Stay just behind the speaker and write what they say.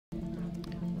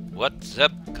What's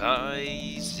up,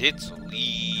 guys? It's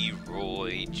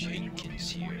Leroy Jenkins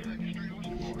here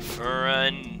for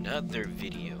another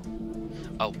video,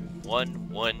 a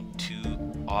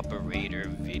 112 operator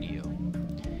video.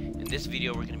 In this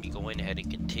video, we're going to be going ahead and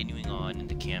continuing on in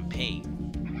the campaign.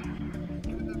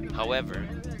 However,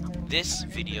 this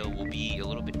video will be a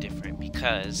little bit different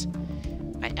because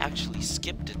I actually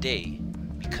skipped a day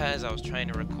because I was trying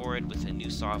to record with a new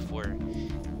software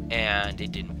and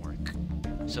it didn't work.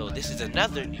 So this is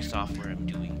another new software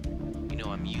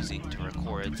I'm using to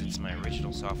record since my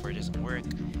original software doesn't work.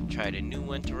 Tried a new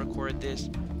one to record this,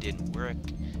 didn't work.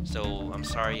 So I'm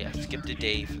sorry I skipped a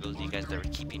day for those of you guys that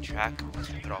were keeping track,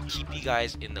 but I'll keep you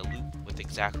guys in the loop with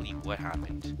exactly what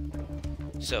happened.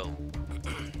 So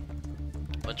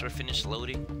once we're finished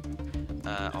loading,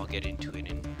 I'll get into it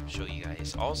and show you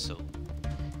guys. Also,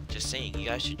 just saying, you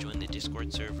guys should join the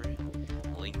Discord server.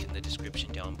 Link in the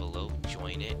description down below.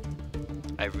 Join it.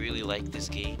 I really like this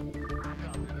game.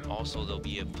 Also, there'll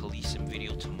be a police sim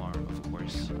video tomorrow, of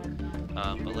course.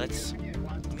 But let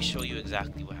me show you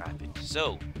exactly what happened.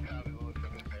 So,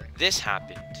 this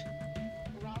happened.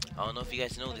 I don't know if you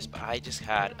guys know this, but I just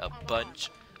had a bunch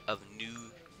of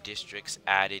new districts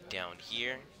added down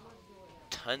here.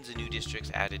 Tons of new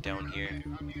districts added down here.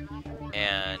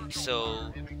 And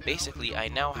so, basically, I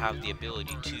now have the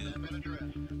ability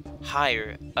to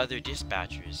hire other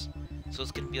dispatchers. So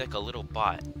it's going to be like a little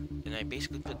bot. And I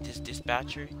basically put this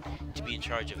dispatcher to be in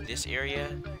charge of this area,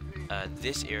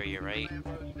 right?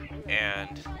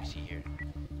 And, let me see here.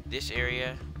 This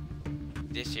area, and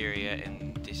this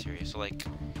area. So like,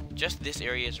 just this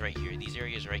area is right here. These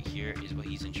areas right here is what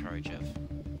he's in charge of.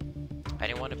 I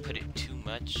didn't want to put it too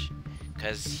much,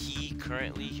 because he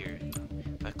currently here,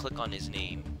 if I click on his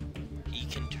name, he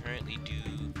can currently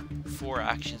do 4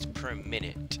 actions per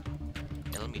minute.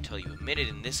 And let me tell you, a minute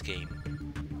in this game,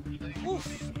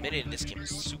 a minute in this game is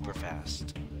super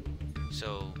fast.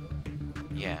 So,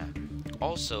 yeah.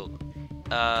 Also,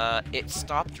 it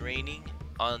stopped raining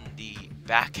on the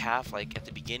back half, like at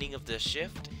the beginning of the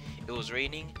shift. It was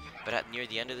raining, but near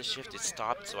the end of the shift, it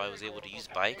stopped, so I was able to use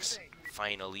bikes.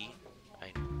 Finally.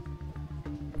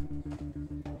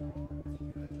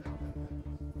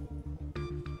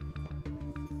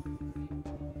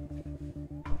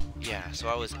 Yeah, so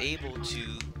I was able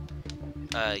to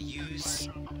use,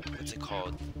 what's it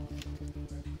called,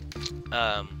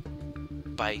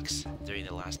 bikes during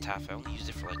the last half. I only used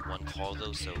it for like 1 call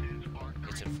though, so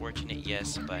it's unfortunate,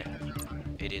 yes, but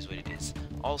it is what it is.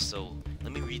 Also,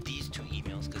 let me read these 2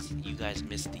 emails because you guys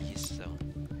missed these. So,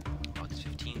 August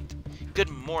 15th. Good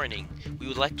morning. We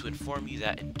would like to inform you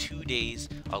that in 2 days,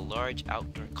 a large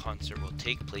outdoor concert will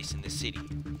take place in the city.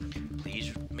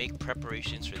 Please make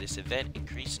preparations for this event.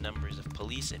 Increased numbers of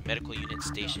police and medical units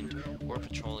stationed or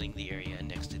patrolling the area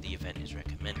next to the event is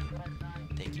recommended.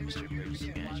 Thank you, Mr.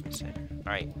 Emergency Management Center.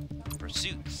 Alright,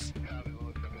 pursuits.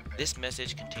 This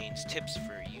message contains tips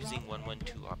for using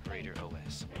 112 Operator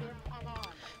OS.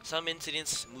 Some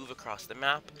incidents move across the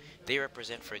map. They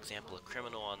represent, for example, a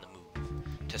criminal on the move.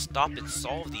 To stop and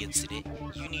solve the incident,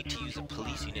 you need to use a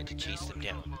police unit to chase them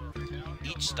down.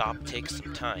 Each stop takes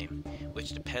some time, which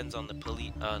depends on the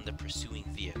pursuing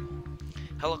vehicle.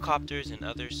 Helicopters and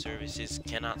other services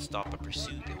cannot stop a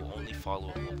pursuit. They will only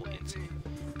follow a mobile incident.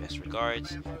 Best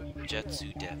regards,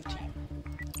 Jetsu Dev Team.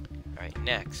 Alright,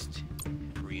 next.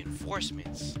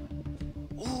 Reinforcements.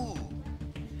 Ooh!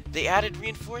 They added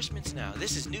reinforcements now.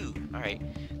 This is new. Alright.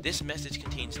 This message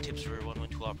contains tips for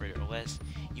 112 Operator OS.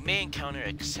 You may encounter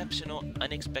exceptional,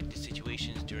 unexpected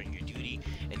situations during your duty,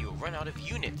 and you'll run out of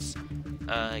units.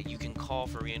 You can call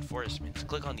for reinforcements.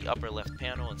 Click on the upper left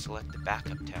panel and select the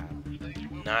backup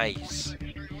tab. Nice.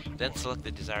 Then select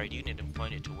the desired unit and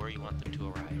point it to where you want them to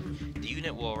arrive. The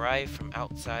unit will arrive from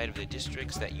outside of the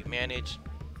districts that you manage.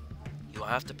 You'll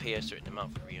have to pay a certain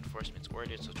amount for reinforcements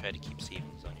ordered, so try to keep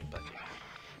savings on your budget.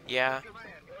 Yeah.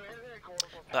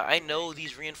 But I know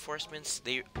these reinforcements,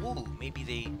 maybe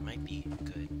they might be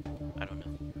good. I don't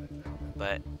know.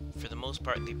 But for the most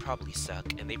part, they probably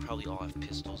suck, and they probably all have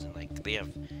pistols, and like, they have,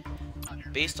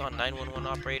 based on 911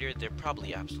 operator, they're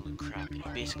probably absolute crap, and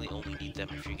you basically only need them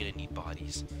if you're gonna need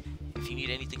bodies. If you need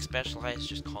anything specialized,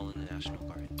 just call in the National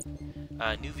Guard.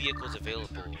 New vehicles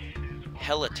available.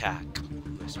 Hel-Attack,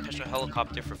 a special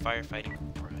helicopter for firefighting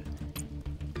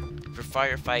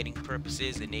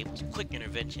purposes, enables quick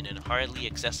intervention in hardly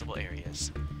accessible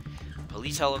areas.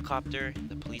 Police helicopter.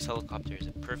 The police helicopter is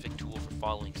a perfect tool for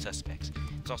following suspects.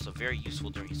 It's also very useful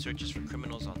during searches for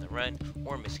criminals on the run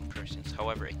or missing persons.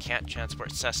 However, it can't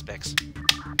transport suspects.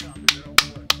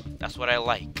 That's what I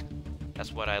like.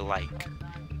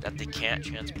 That they can't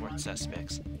transport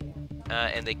suspects.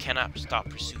 and they cannot stop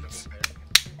pursuits.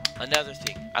 Another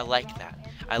thing, I like that.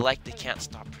 I like they can't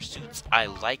stop pursuits. I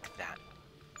like that.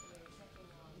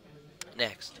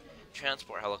 Next,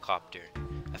 transport helicopter.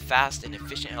 A fast and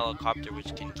efficient helicopter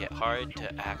which can get hard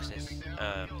to access,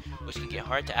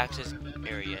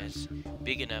 areas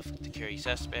big enough to carry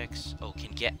suspects. Oh,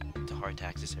 can get to hard to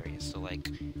access areas. So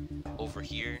like over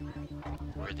here,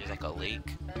 where there's like a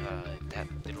lake,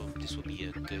 this will be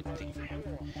a good thing for him.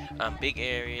 Big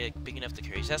area, big enough to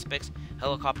carry suspects.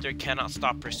 Helicopter cannot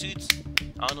stop pursuits.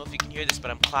 I don't know if you can hear this,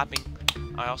 but I'm clapping.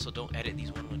 I also don't edit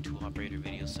these 112 operator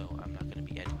videos, so I'm not going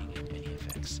to be editing in any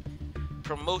effects.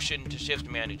 Promotion to shift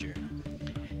manager.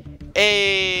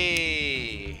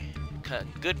 Hey!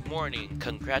 Good morning.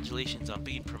 Congratulations on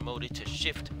being promoted to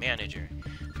shift manager.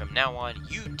 From now on,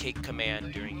 you take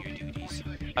command during your duties.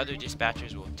 Other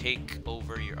dispatchers will take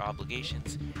over your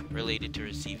obligations related to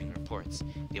receiving reports.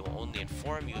 They will only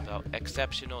inform you about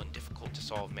exceptional and difficult to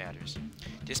solve matters.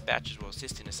 Dispatchers will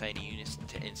assist in assigning units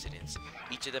to incidents.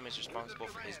 Each of them is responsible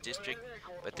for his district,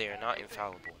 but they are not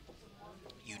infallible.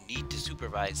 You need to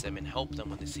supervise them and help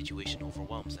them when the situation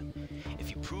overwhelms them.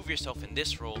 If you prove yourself in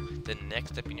this role, then the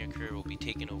next step in your career will be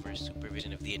taken over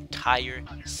supervision of the entire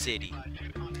city.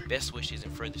 Best wishes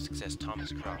and further success,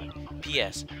 Thomas Crowd.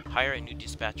 P.S. Hire a new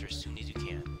dispatcher as soon as you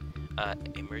can.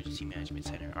 Emergency Management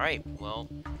Center. Alright, well,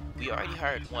 we already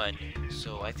hired one,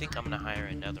 so I think I'm going to hire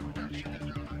another one,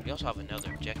 actually. We also have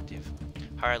another objective.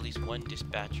 Hire at least one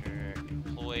dispatcher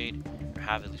employed, or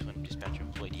have at least one dispatcher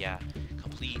employed, yeah.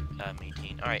 Complete,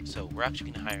 maintain. Alright, so we're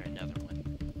actually going to hire another one.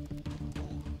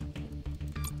 Ooh.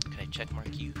 Can I check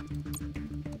mark you?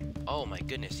 Oh my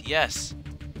goodness, yes!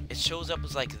 It shows up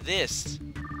as like this!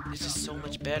 This is so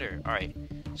much better. Alright,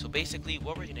 so basically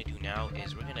what we're going to do now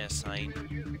is we're going to assign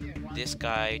this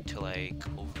guy to like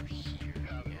over here.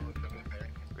 Yeah.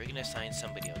 We're going to assign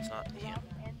somebody else, not him.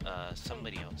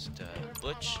 Somebody else. To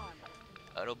Butch,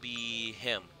 it'll be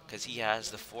him, because he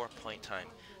has the 4-point time.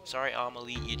 Sorry,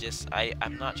 Amelie,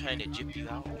 I'm not trying to jip you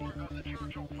out, you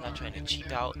know? I'm not trying to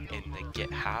cheap out and like,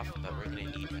 get half, but we're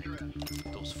gonna need like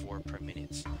those 4 per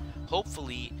minutes.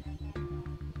 Hopefully,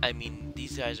 I mean,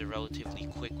 these guys are relatively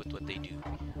quick with what they do.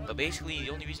 But basically,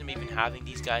 the only reason I'm even having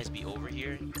these guys be over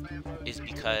here is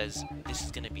because this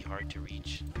is gonna be hard to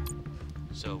reach.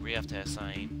 So we have to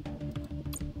assign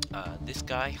this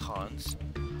guy, Hans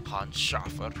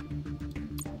Schaffer.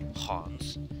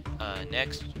 Hans.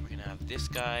 Next, we're gonna have this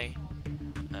guy,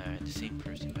 the same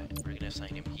person, but we're gonna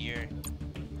assign him here.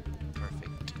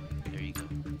 Perfect. There you go.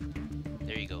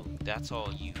 There you go. That's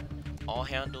all you. I'll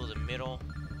handle the middle.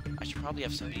 I should probably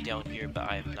have somebody down here, but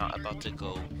I am not about to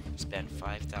go spend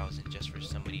 5,000 just for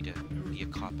somebody to be a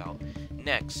cop out.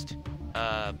 Next,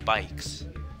 bikes.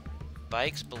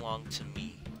 Bikes belong to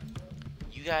me.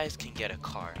 You guys can get a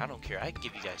car. I don't care. I can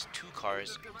give you guys 2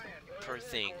 cars per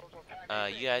thing.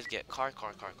 You guys get car.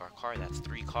 That's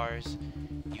 3 cars.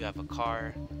 You have a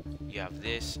car. You have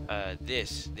this.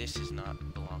 This does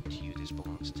not belong to you. This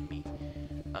belongs to me.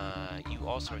 You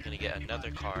also are gonna get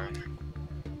another car,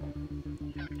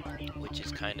 which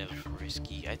is kind of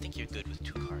risky. I think you're good with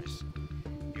 2 cars.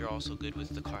 You're also good with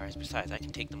the cars. Besides, I can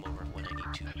take them over when I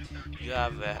need to. You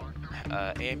have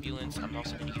a ambulance. I'm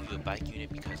also gonna give you a bike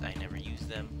unit because I never use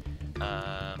them.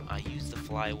 I use the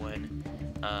fly one.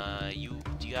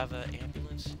 Do you have an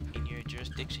ambulance in your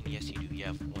jurisdiction? Yes, you do. You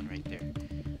have one right there.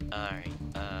 Alright,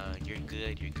 you're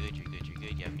good.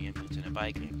 You have an ambulance and a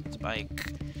bike. Ambulance,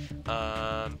 bike.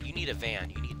 You need a van.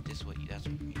 You need this. That's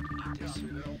what you need. You need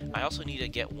this. I also need to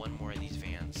get one more of these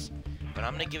vans, but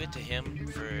I'm gonna give it to him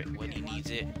for when he needs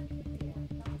it.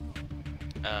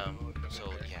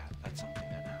 So yeah, that's something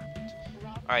that happened.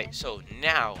 Alright, so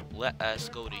now let us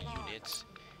go to units,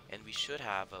 and we should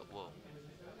have a whoa.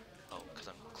 Oh, because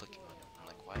I'm clicking on it. I'm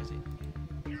like, why is it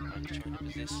showing up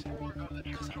as this?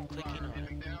 Because I'm clicking on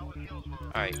it.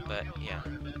 Alright, but yeah.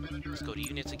 Let's go to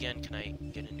units again. Can I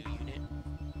get a new unit?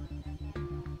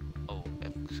 Oh,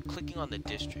 I'm clicking on the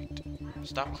district.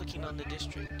 Stop clicking on the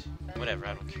district. Whatever,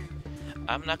 I don't care.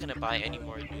 I'm not going to buy any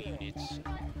more new units.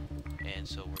 And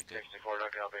so we're good.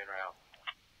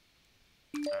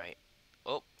 Alright.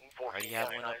 Oh, already have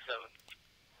one up.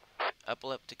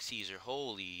 Epileptic seizure.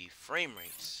 Holy frame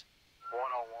rates.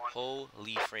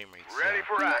 Holy frame rates. Ready Yeah.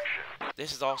 for action.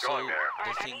 This is also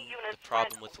the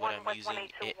problem with what I'm using.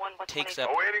 It takes up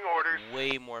Awaiting orders.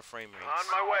 way more frame On rates.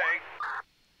 my way.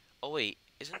 Oh wait,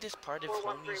 isn't this part of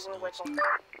Homies? No, it's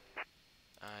not.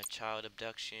 Child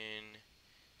abduction.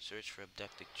 Search for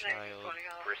abducted child.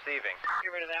 Receiving.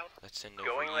 Let's send over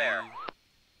Going you. there.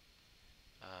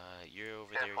 You're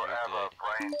over there, you're good.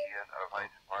 Oh,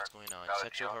 what's going on?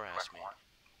 Sexual harassment.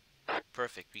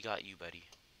 Perfect, we got you, buddy.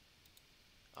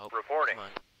 Oh, Reporting. come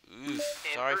on. Oof.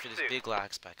 Sorry for this big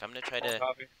lag spike. I'm gonna try to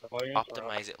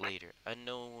optimize it later.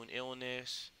 Unknown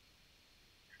illness.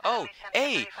 Oh,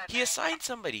 hey, he assigned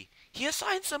somebody. He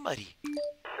assigned somebody.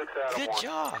 6 out of Good 1.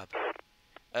 job.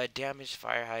 A damaged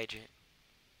fire hydrant.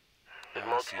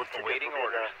 Let's see. Awaiting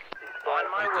orders.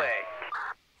 On my Okay.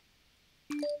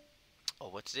 way. Oh,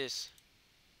 what's this?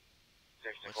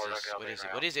 What's 64, this? don't What get is it?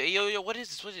 out What is it? Yo, what is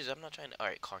this? What is this? I'm not trying to.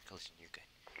 Alright, car collision. You're good.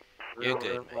 You're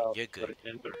good, man. You're good.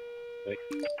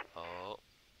 Oh,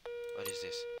 what is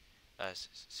this?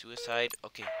 Suicide.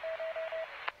 Okay.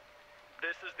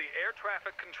 This is the air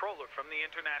traffic controller from the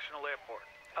international airport.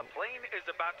 A plane is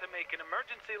about to make an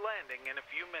emergency landing in a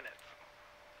few minutes.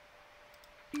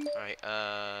 Alright,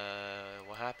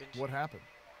 what happened? What happened?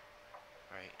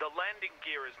 Alright, The landing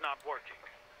gear is not working.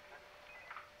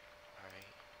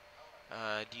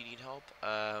 alright. Do you need help?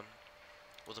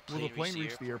 Will the Will plane, the plane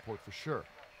reach reach the airport for sure?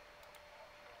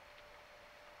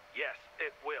 Yes,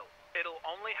 it will. It'll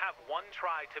only have one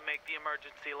try to make the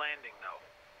emergency landing, though.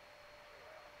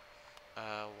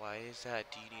 Why is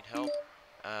that? Do you need help?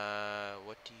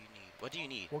 What do you need? What do you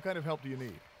need? What kind of help do you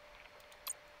need?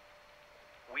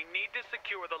 We need to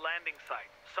secure the landing site.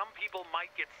 Some people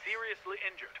might get seriously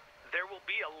injured. There will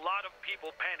be a lot of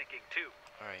people panicking, too.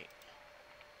 Alright.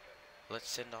 Let's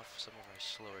send off some of our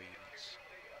slower units.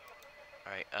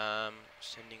 Alright,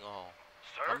 sending all.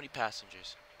 Sir? How many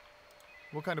passengers?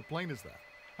 What kind of plane is that?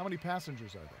 How many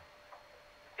passengers are there?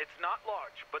 It's not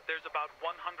large, but there's about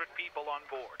 100 people on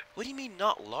board. What do you mean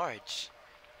not large?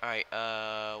 Alright,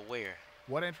 where?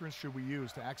 What entrance should we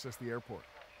use to access the airport?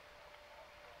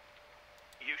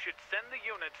 You should send the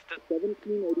units to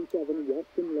 1787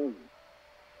 Western Lane.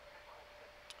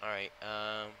 Alright,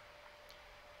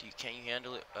 can you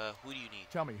handle it? Who do you need?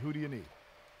 Tell me, who do you need?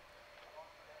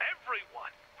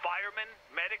 everyone. Firemen,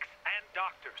 medics, and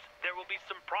doctors. There will be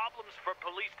some problems for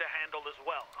police to handle as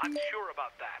well. I'm sure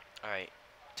about that. Alright,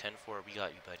 10-4, we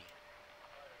got you, buddy.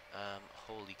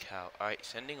 Holy cow. Alright,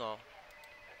 sending all.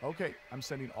 Okay, I'm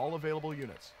sending all available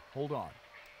units. Hold on.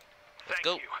 Let's Thank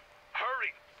go. you.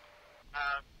 Hurry.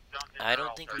 I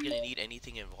don't think we're gonna need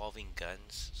anything involving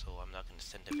guns, so I'm not gonna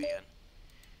send a van.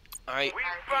 Alright, We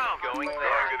found going there.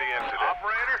 To the incident.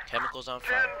 Operator. chemicals on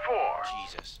fire. 10-4.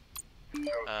 Jesus.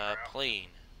 Plane.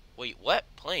 Wait, what?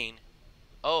 Plane?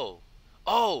 Oh.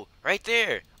 Oh, right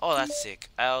there. Oh, that's sick.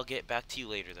 I'll get back to you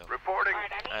later, though. Reporting.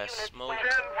 Smoke.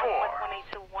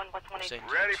 10-4. Send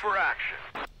you Ready for to- action.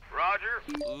 Roger.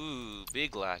 Ooh,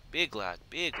 big lag, big lag,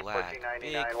 big lag,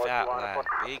 big 1499, fat what's the lag, line?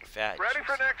 big fat Ready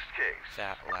for juicy next case.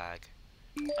 fat lag.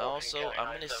 Also,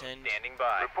 I'm gonna send Standing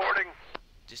by. Reporting.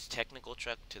 this technical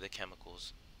truck to the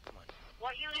chemicals. Come on.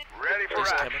 What unit? Ready for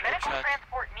This action. chemical Medical truck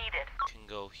transport needed. can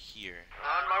go here.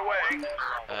 On my way.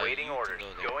 Awaiting Awaiting orders. go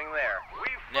there. Going there. We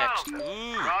Next. found it.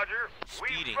 Ooh. Roger.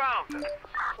 Speeding. We found it.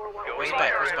 Where's Going the bike?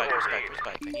 there. Where's the bike? Where's the bike? Ready. Where's the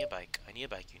bike? I need a bike. I need a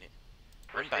bike unit.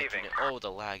 One bike Receiving. unit. Oh, the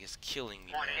lag is killing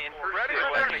me, man. Ready for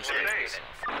I need action. to send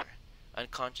myself here.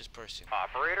 Unconscious person.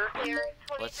 Operator. Clear.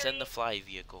 Let's send the fly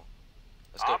vehicle.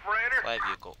 Let's go. Operator. Fly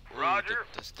vehicle. Ooh, Roger.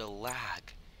 the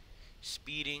lag.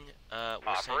 Speeding. We'll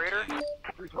Operator. send you.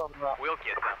 We'll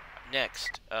get them.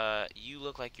 Next. You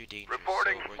look like you're dangerous,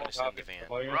 Reporting. so we're gonna send the van.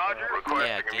 Roger.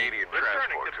 Yeah, immediate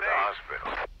transport to the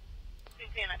hospital.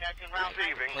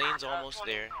 Receiving. Plane's almost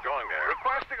there. Going there.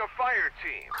 Requesting a fire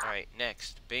team. Alright,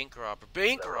 next. Bank robbery.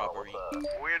 Bank robbery!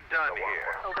 We're done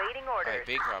here. Awaiting orders. Alright,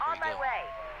 bank robbery, On my go. way.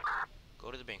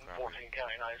 Go to the bank robbery.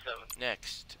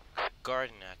 Next.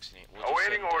 Garden accident. We'll just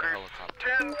Awaiting send a orders. helicopter.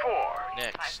 10-4.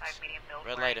 Next.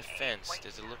 Red light offense.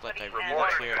 Does it look like I really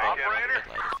Reporting. care about Operator. red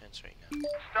light offense right now?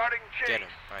 Starting Get chase. him.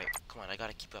 Alright, come on, I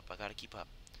gotta keep up, I gotta keep up.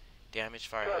 Damaged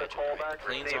fire hydrant. Alright, the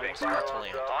plane's almost about to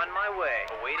land. On my way.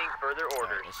 Awaiting further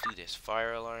Alright, let's do this.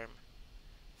 Fire alarm.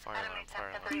 Fire alarm, fire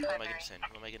alarm. Who am I gonna send?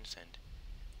 Who am I gonna send?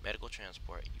 Medical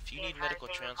transport. If you need medical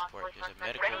transport, there's a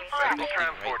medical freaking thing right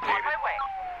On there. my way.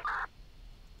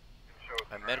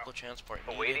 A medical transport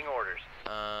needed. Awaiting orders.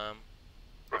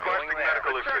 Requesting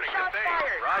medical assistance. Shots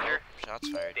fired. Roger. Oh, shots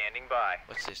fired. Standing by.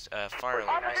 What's this? Fire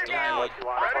alarm. I Officer still down. need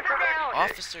Ready for next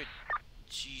case. officer.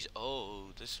 Jeez.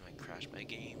 Oh, this might crash my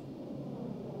game.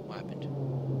 What happened?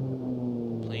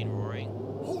 Plane roaring.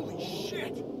 Holy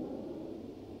shit!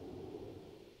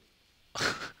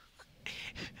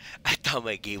 I thought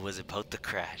my game was about to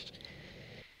crash.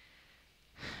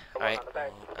 Alright,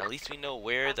 at least we know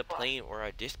where the plane or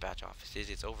our dispatch office is.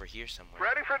 It's over here somewhere.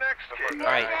 Ready for next case.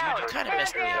 Alright, dude, you kind of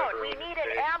messed me up. We need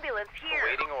an ambulance here.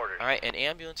 Awaiting orders. Alright, an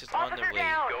ambulance is on the Officer way.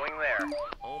 down. Going there.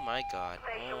 Oh my god.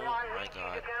 Oh my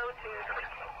god.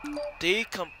 They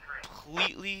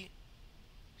completely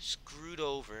screwed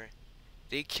over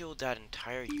They killed that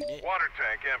entire unit. Water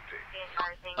tank empty.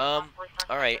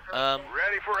 Alright,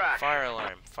 Ready for action. fire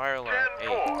alarm, fire alarm. Hey,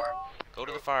 10-4. go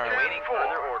to the fire alarm. Awaiting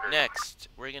further orders. Next,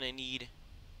 we're gonna need...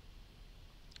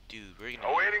 Dude, we're gonna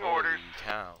Awaiting need... orders.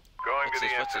 Holy cow. Going What's to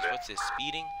this, the what's this, incident. what's this?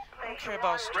 Speeding? I don't care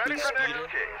about Ready stupid for next speeder.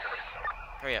 case.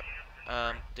 Hurry up.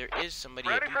 There is somebody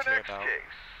I Ready do for care next about. case.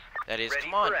 That is, Ready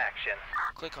come on. for action.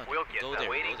 Click on We'll it. get Go that. there,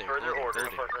 Waiting go there, further go there, orders.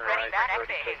 go there. Ready that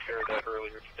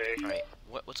activate. Alright,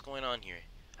 what's going on here?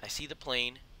 I see the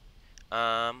plane.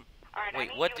 Wait,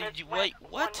 what did you, wait,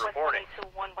 what? Reporting.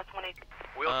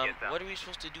 We'll What get them. are we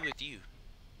supposed to do with you?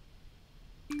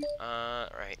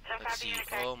 Right, let's see.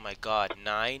 Oh my god,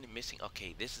 9 missing.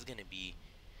 Okay, this is gonna be,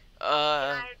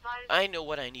 I know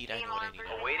what I need, I know what I need.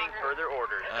 Awaiting further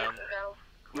orders.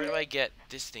 Where do I get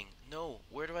this thing? No,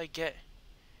 where do I get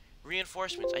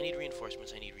reinforcements? I need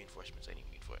reinforcements, I need reinforcements, I need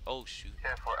reinforcements. Oh shoot.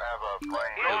 Moving what?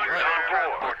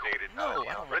 transport needed. No,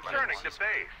 I don't want Returning to this.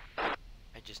 base.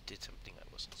 I just did something I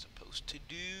wasn't supposed to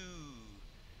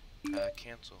do.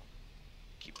 Cancel.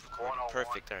 Keep recording.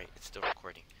 Perfect, alright, it's still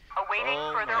recording. Awaiting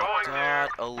Oh further my orders. god,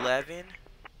 11?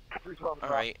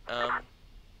 Alright,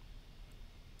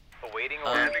 Awaiting I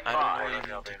orders. don't know what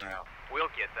even to do. We'll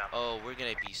get them. Oh, we're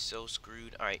gonna be so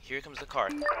screwed. Alright, here comes the car.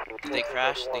 Did they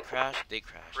crash? They crashed? They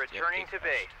crashed. Yep, Returning they to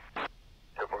crashed. base.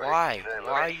 Why? Why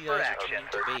are Ready you for guys action.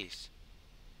 returning to base?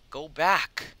 Go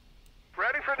back!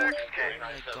 Ready for next Oh case.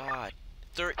 my god.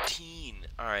 13.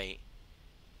 Alright.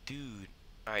 Dude.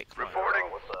 Alright, come on. Reporting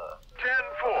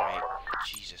 10-4. Alright.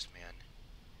 Jesus, man.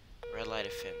 Red light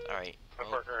of fin. Alright.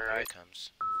 Oh, here it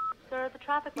comes. Sir, the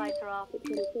traffic lights are off.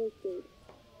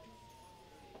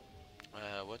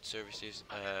 What services?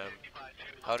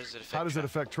 How does it affect How does it traffic?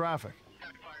 affect traffic?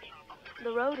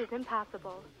 The road is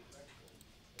impassable.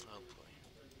 Oh boy.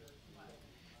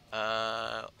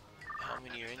 How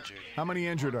many are injured? How many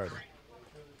injured are there?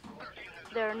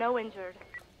 There are no injured.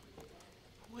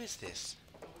 Who is this?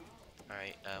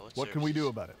 Alright, What can we do services?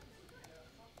 about it?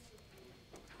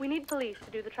 We need police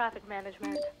to do the traffic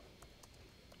management.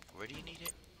 Where do you need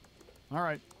it? All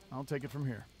right, I'll take it from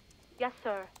here. Yes,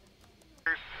 sir.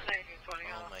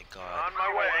 Oh my god. On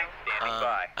my way. Standing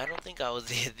by. I don't think I was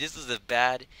there. This is a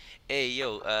bad... Hey,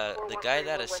 yo, the guy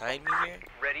that assigned me here...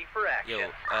 Ready for action.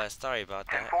 Yo, sorry about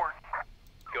that. 10-4.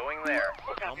 Going there.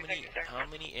 How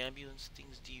many ambulance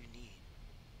things do you need?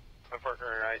 My partner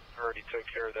and I already took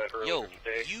care of that earlier Yo,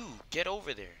 today. you, get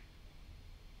over there.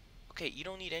 Okay, you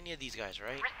don't need any of these guys,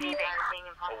 right? Receiving.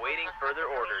 Awaiting further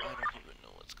orders. I don't even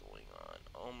know what's going on.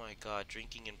 Oh my god,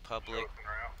 drinking in public,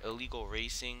 illegal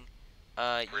racing.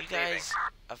 You guys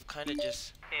have kind of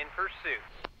just... In pursuit.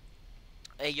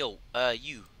 Hey, yo,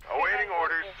 you. Awaiting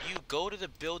orders. You go to the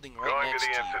building right Going to next the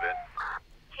to you. incident.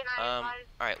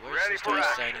 Alright, we're Ready just for gonna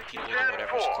start action. assigning people to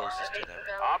whatever's 10-4. closest to them.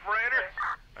 Operator.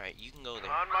 Alright, you can go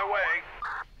there. On my way.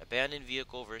 Abandoned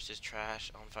vehicle versus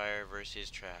trash on fire versus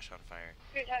trash on fire.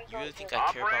 You really think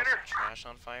I care about Operator. some trash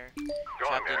on fire? Going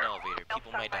Trapped in an there. elevator.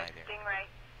 People might die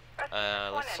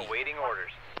there. Let's see. Awaiting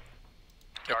orders.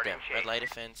 Get Starting them. chase. Red light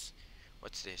offense.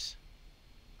 What's this?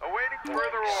 Awaiting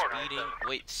further orders. Speeding.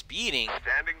 Wait, speeding?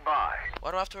 Standing by.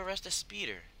 Why do I have to arrest a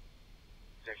speeder?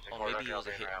 Oh, maybe it was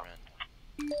a hit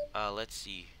and run. Let's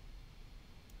see.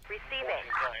 Receiving.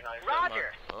 Come on.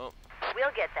 Roger. Oh, We'll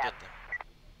get them. get them.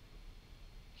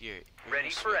 Here. We're Ready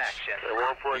gonna for switch. action.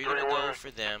 You're gonna go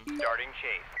for them, Starting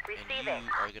chase. and Receiving.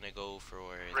 you are gonna go for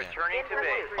them. Returning to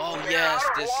base. Oh Moving yes,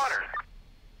 out of this water.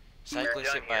 cyclist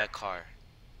done hit by here. a car.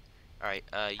 Alright,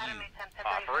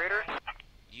 Operator.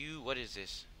 you, what is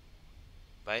this?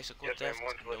 Bicycle Yes, ma'am, theft?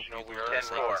 wanted to Nope, let you know you're we going are to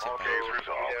cyclist hit by Okay, a car.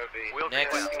 resolved. We'll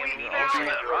Next, get them. we're also...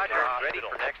 Roger. Ready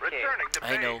for next case. Returning to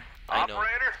I know, base. I know.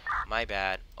 Operator. My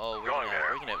bad. Oh, Going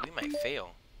there. we might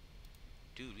fail.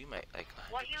 Dude, we might, like,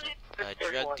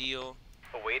 100%. Drug deal.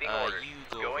 Awaiting orders. You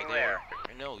go Going over there.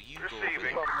 there. Or no, you go over Receiving.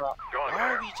 there. Going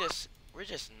Why there. are we're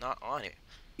just not on it.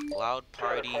 Loud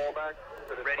party.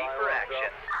 Ready for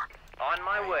action. On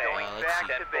my way. let's Back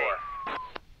see. to base.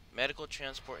 Medical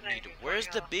transport needed. Where's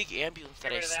the big ambulance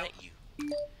that I sent you?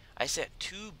 I sent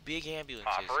 2 big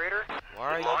ambulances. Operator. Why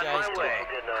are you On guys my doing? way.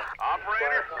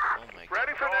 Operator. Oh my god.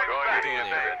 Ready for next Going case.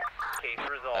 there. Case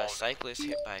A resolved. cyclist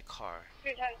hit by a car.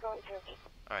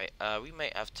 Alright, we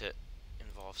might have to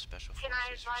involve special forces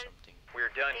or something. We're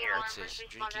done here. What's this?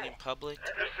 Drinking in public?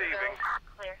 Receiving.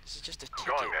 This is just a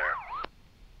Going ticket.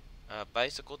 there.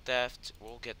 Bicycle theft.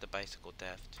 We'll get the bicycle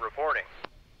theft. Reporting.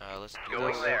 Let's do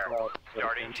Going this. there.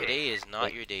 Starting chase. Today is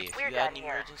not your day. If We're you had an done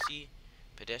here. emergency,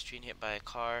 pedestrian hit by a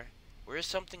car, where's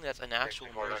something that's an actual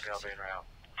emergency?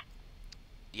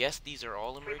 Yes, these are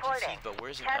all emergencies, Reporting. but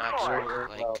where's an 10-4. actual,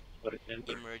 like,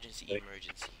 emergency?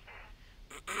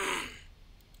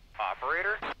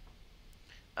 Operator?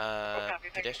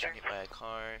 Pedestrian hit by a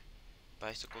car,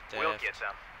 bicycle We'll theft. get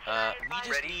them. We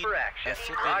just Ready need for action. a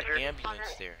flipping Roger.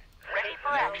 ambulance there. Ready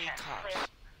for We don't action. need cops.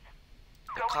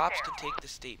 The cops can take the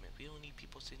statement. We don't need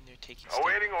people sitting there taking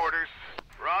Awaiting statements. orders.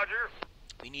 Roger.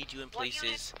 We need you in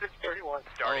places. 631. Oh,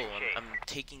 Starting chase. I'm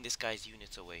taking this guy's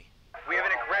units away. We have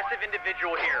an aggressive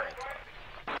individual Oh here. my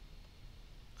god.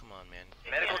 Come on, man.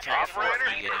 Medical I can't afford for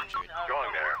operator. you to get injured.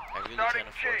 Going there. I really Starting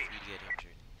can't afford chase. for you to get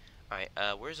injured.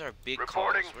 Alright, where's our big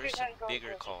Reporting. calls? Where's some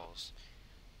bigger calls?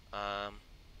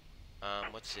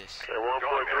 What's this? Okay,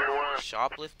 1.31.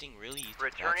 Shoplifting? Really? You think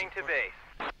Returning that's to important?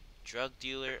 base. Drug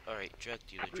dealer? Alright, drug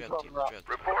dealer.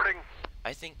 Reporting.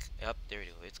 I think, up there it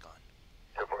is. It's gone.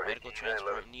 Medical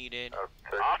transport needed.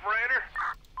 Operator.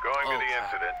 Going to Oh, the crap.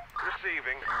 incident.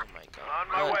 Receiving. Oh my god. On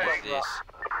my What way. is this?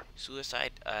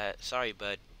 Suicide? Sorry,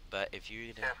 bud. But if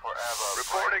you're gonna...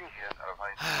 Reporting.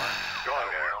 Going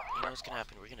there. You know what's gonna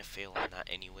happen? We're gonna fail on that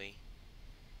anyway.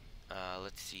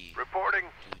 Let's see. Reporting.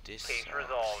 Dude, this Case sucks.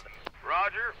 resolved.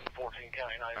 Roger. 14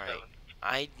 County 97. Alright.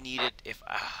 I needed... If...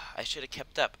 I should have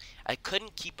kept up. I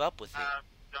couldn't keep up with it.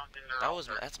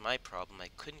 That's my problem. I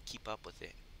couldn't keep up with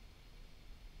it.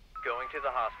 Going to the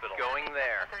hospital. Going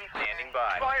there. Standing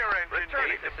by. Fire engine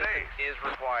Returning needs to to base. is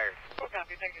required.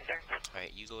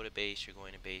 Alright, you go to base. You're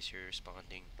going to base. You're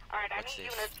responding. Alright, I What's need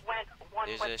this? units went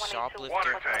There's a 1.182, shoplifter.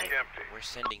 Water tank empty. We're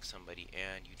sending somebody,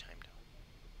 and you timed out.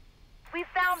 We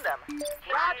found them.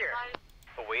 Roger.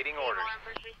 Awaiting orders.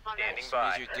 Standing As soon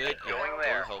as by. you're good, yeah, Going go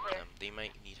there. help them. They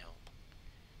might need help.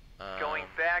 Going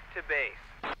back to base.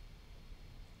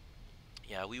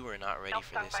 Yeah, we were not ready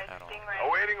for this at all.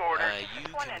 Awaiting orders. You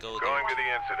can go Going to there.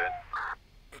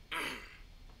 the incident.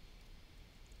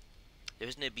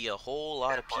 There's gonna be a whole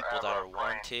lot of people that are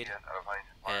wanted,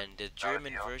 and the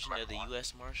German version of the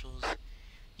U.S. Marshals.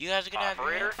 You guys are gonna have your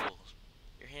Operator?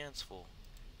 hands full,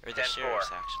 or the 10-4. sheriffs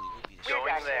actually will be the Going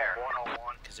sheriffs, there.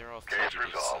 because they're all Case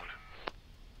fugitives. So resolved.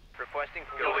 Requesting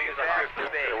Police police back to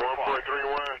assistance.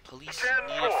 base. police 10-4.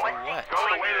 needed for what?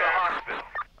 Going away to the hospital.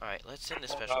 All right, let's send the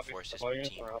special forces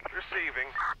team. Receiving.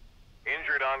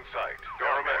 Injured on site.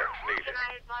 Paramedics needed.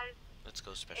 Let's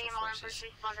go special forces.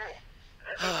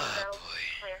 Oh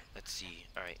boy. Let's see.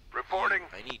 All right. Reporting.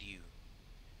 I need you.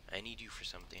 I need you for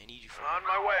something. I need you for. On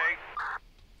my way.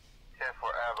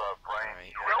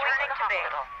 Alright. Returning to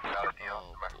base.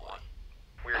 Oh boy.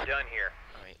 We're done here.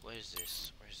 Alright, what is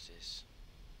this? Where's this?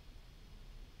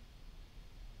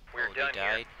 We're Oh, done they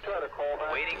died? here.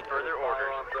 Waiting further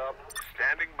orders.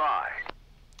 Standing by.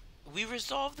 We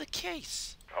resolved the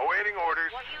case! Awaiting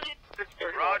orders.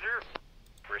 Roger.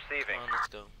 Come Receiving. on, let's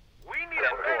go. We need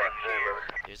a medic here.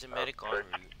 There's a medic en route.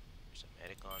 There's a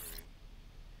medic en route.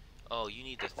 Oh, you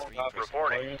need the 3-person.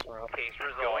 Reporting. Case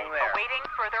resolved. Going there. Awaiting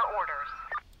further orders.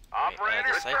 Alright, Operator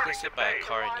the returning cyclist to hit by a base.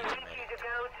 car and needs a medic.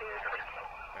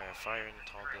 Or fire in the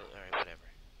tall building. Alright, whatever.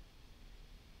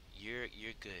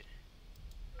 You're good.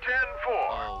 10-4.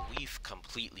 Oh, we've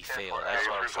completely failed. I just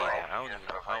want to say that. I don't even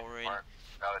know how we're in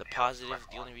the positive.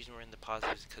 The only reason we're in the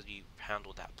positive is because we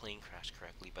handled that plane crash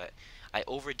correctly. But I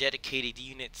over-dedicated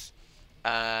units,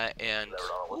 and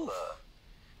oof,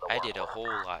 I did a whole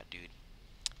lot, dude.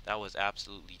 That was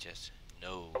absolutely just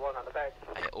no.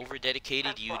 I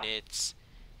over-dedicated units.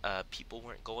 People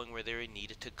weren't going where they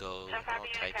needed to go, and all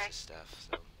types of stuff.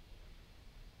 So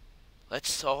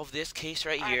let's solve this case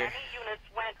right here.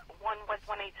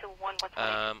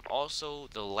 Also,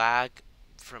 the lag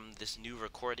from this new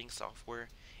recording software,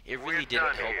 it really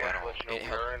didn't help at all.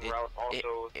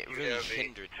 It really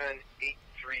hindered me.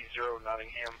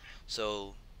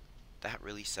 So that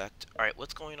really sucked. Alright,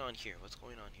 what's going on here? What's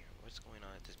going on here? What's going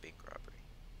on at this bank robbery?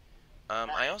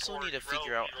 I also need to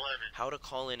figure out how to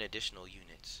call in additional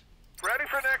units. Ready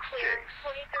for next case.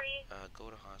 Go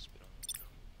to hospital.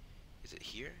 Is it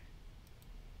here?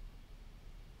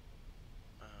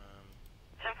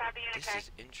 This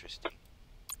is interesting.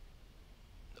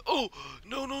 Oh!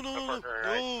 No, no, no, no,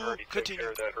 no! Continue.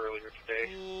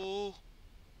 Oh.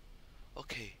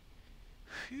 Okay.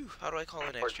 Phew, how do I call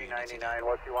an extra unit?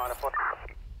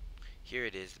 Here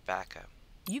it is, backup.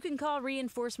 You can call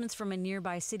reinforcements from a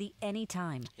nearby city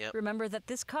anytime. Yep. Remember that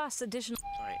this costs additional...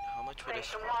 Alright, how much would a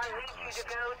SWAT team cost?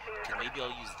 Okay, maybe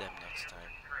I'll use them next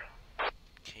time.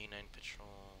 K9 patrol.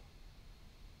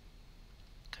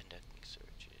 Conducting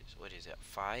searches. What is that?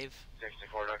 5? 10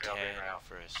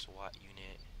 for a SWAT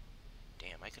unit.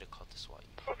 Damn, I could have called the SWAT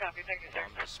unit.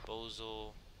 Bomb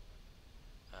disposal.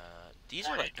 These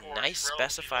are like nice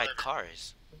specified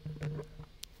cars.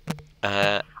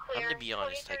 I'm gonna be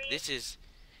honest, like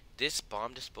this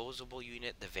bomb disposable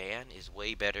unit, the van, is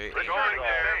way better than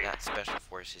that special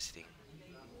forces thing.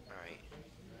 Alright.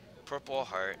 Purple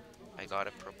heart. I got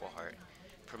a purple heart.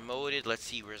 Promoted, let's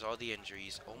see, where's all the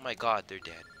injuries? Oh my god, they're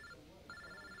dead.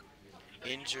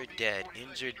 Injured, dead.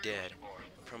 Injured, dead.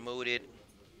 Promoted.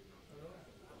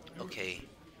 Okay.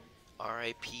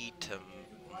 RIP to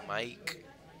Mike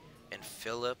and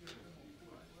Philip.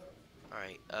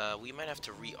 Alright, we might have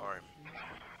to rearm.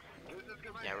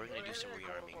 Yeah, we're gonna do some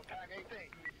rearming.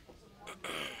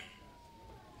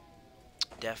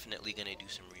 Definitely gonna do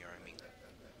some rearming.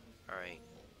 Alright.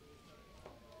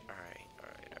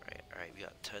 Alright, we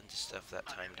got tons of stuff that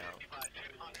timed out.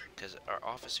 Because our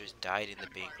officers died in the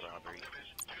bank robbery.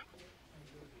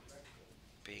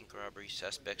 Bank robbery,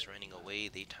 suspects running away,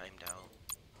 they timed out.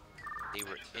 They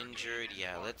were injured,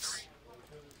 yeah,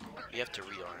 we have to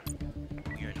rearm.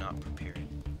 We are not prepared.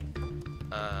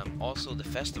 Also, the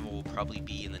festival will probably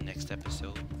be in the next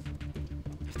episode.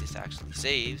 If this actually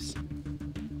saves.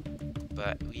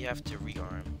 But we have to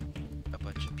rearm a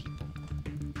bunch of people.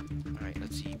 Alright,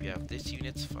 let's see. We have this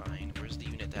unit's fine. Where's the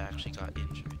unit that actually got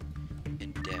injured?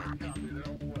 And dead. And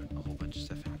a whole bunch of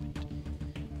stuff happened.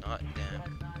 Not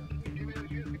them.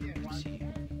 Let's see.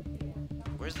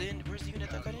 Where's the unit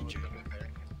that got injured?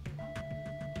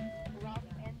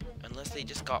 Unless they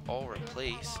just got all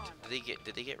replaced.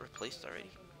 Did they get replaced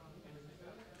already?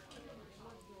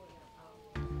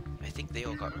 I think they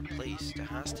all got replaced. It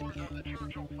has to be it.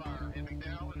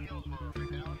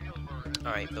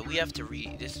 Alright, but we have to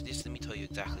read this. Let me tell you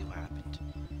exactly what happened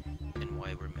and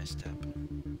why we're messed up.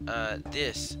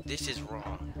 This is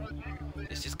wrong.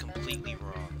 This is completely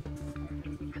wrong.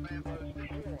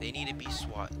 They need to be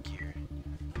SWAT gear.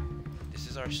 This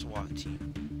is our SWAT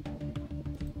team.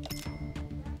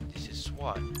 This is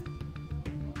SWAT.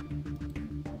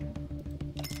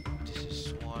 This is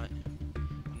SWAT.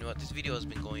 You know what? This video has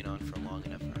been going on for long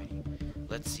enough already.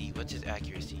 Let's see. What's his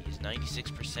accuracy? Is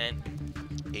 96%,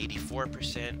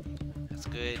 84%. That's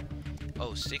good.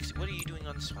 Oh, 60. What are you doing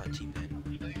on the SWAT team then?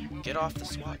 Get off the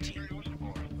SWAT team.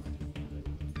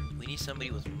 We need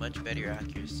somebody with much better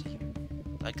accuracy.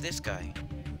 Like this guy.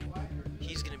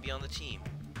 He's gonna be on the team.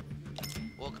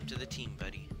 Welcome to the team,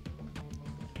 buddy.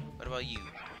 What about you?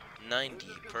 90.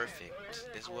 Perfect.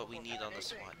 This is what we need on the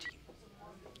SWAT team.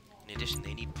 In addition,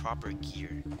 they need proper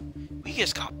gear. We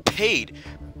just got paid.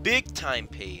 Big time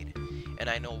paid. And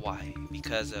I know why.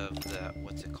 Because of the,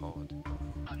 what's it called?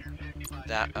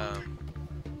 That,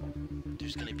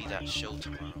 there's gonna be that show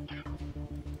tomorrow.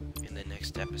 In the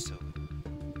next episode.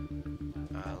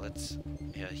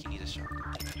 Yeah, he needs a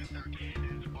shotgun.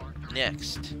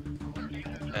 Next.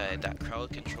 That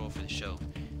crowd control for the show.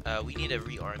 We need to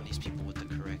rearm these people with the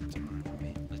correct arm.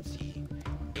 Right? Let's see.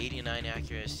 89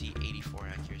 accuracy, 84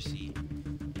 accuracy,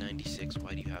 96.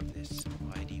 Why do you have this?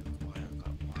 Why?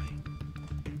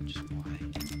 Just why?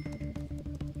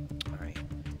 Alright.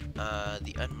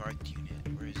 The unmarked unit.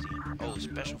 Where is the unmarked? Oh,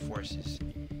 special forces.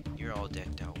 You're all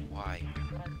decked out. Why?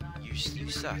 You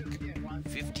suck.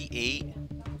 58?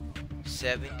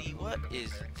 70? What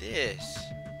is this?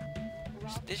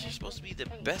 This is supposed to be the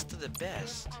best of the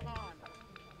best.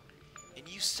 And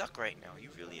you suck right now. You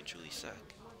really and truly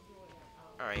suck.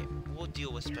 Alright, we'll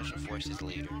deal with special forces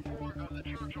later.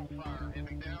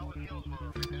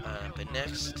 But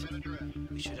next,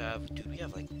 we should have, dude, we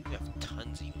have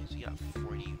tons of units. We got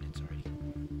 40 units already.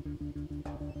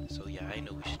 So yeah, I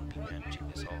know we shouldn't be managing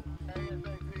this all.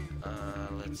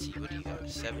 Let's see, what do you got?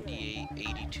 78,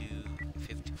 82,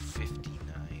 50,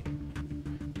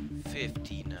 59.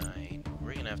 59.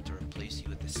 We're gonna have to replace you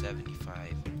with the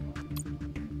 75.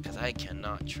 Because I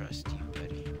cannot trust you,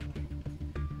 buddy.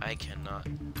 I cannot.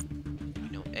 You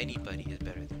know, anybody is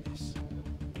better than this.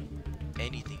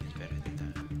 Anything is better than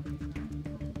that.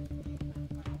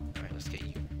 Alright, let's get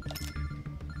you.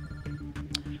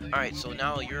 Alright, so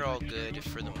now you're all good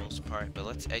for the most part, but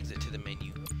let's exit to the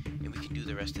menu, and we can do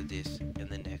the rest of this in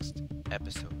the next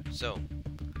episode. So,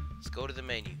 let's go to the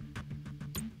menu.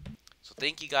 So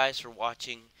thank you guys for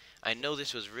watching. I know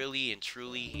this was really and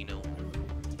truly, you know,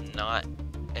 not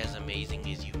as amazing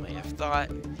as you may have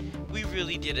thought. We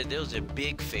really did it. There was a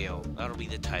big fail. That'll be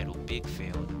the title. Big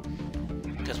fail.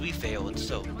 Because we failed,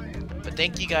 so. But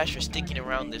thank you guys for sticking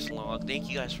around this long. Thank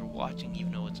you guys for watching,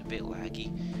 even though it's a bit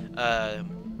laggy.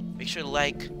 Make sure to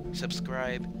like,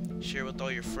 subscribe, share with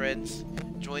all your friends.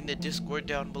 Join the Discord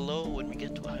down below when we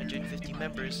get to 150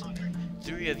 members.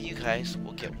 3 of you guys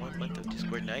will get 1 month of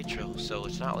Discord Nitro. So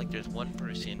it's not like there's one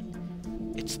person.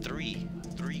 It's 3.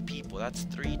 3 people. That's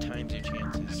 3 times your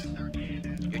chances.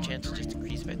 Your chances just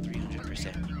increased by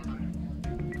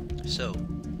 300%. So,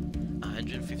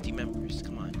 150 members.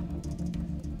 Come on.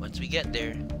 Once we get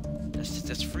there,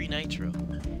 that's free Nitro.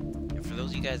 And for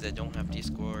those of you guys that don't have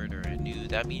Discord or are new,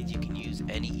 that means you can use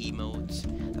any emotes.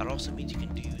 That also means you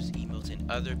can use emotes built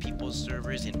in other people's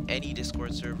servers, in any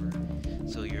Discord server.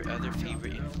 So your other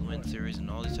favorite influencers and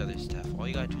all this other stuff. All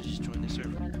you gotta do is just join the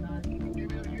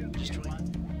server. Just join,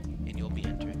 and you'll be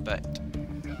entered. But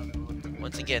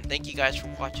once again, thank you guys for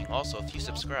watching. Also, if you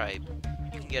subscribe,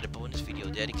 you can get a bonus video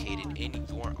dedicated in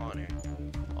your honor.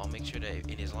 I'll make sure that,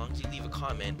 and as long as you leave a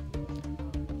comment,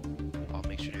 I'll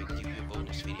make sure to give you a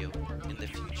bonus video in the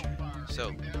future.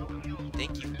 So,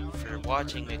 thank you for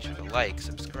watching. Make sure to like,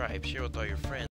 subscribe, share with all your friends.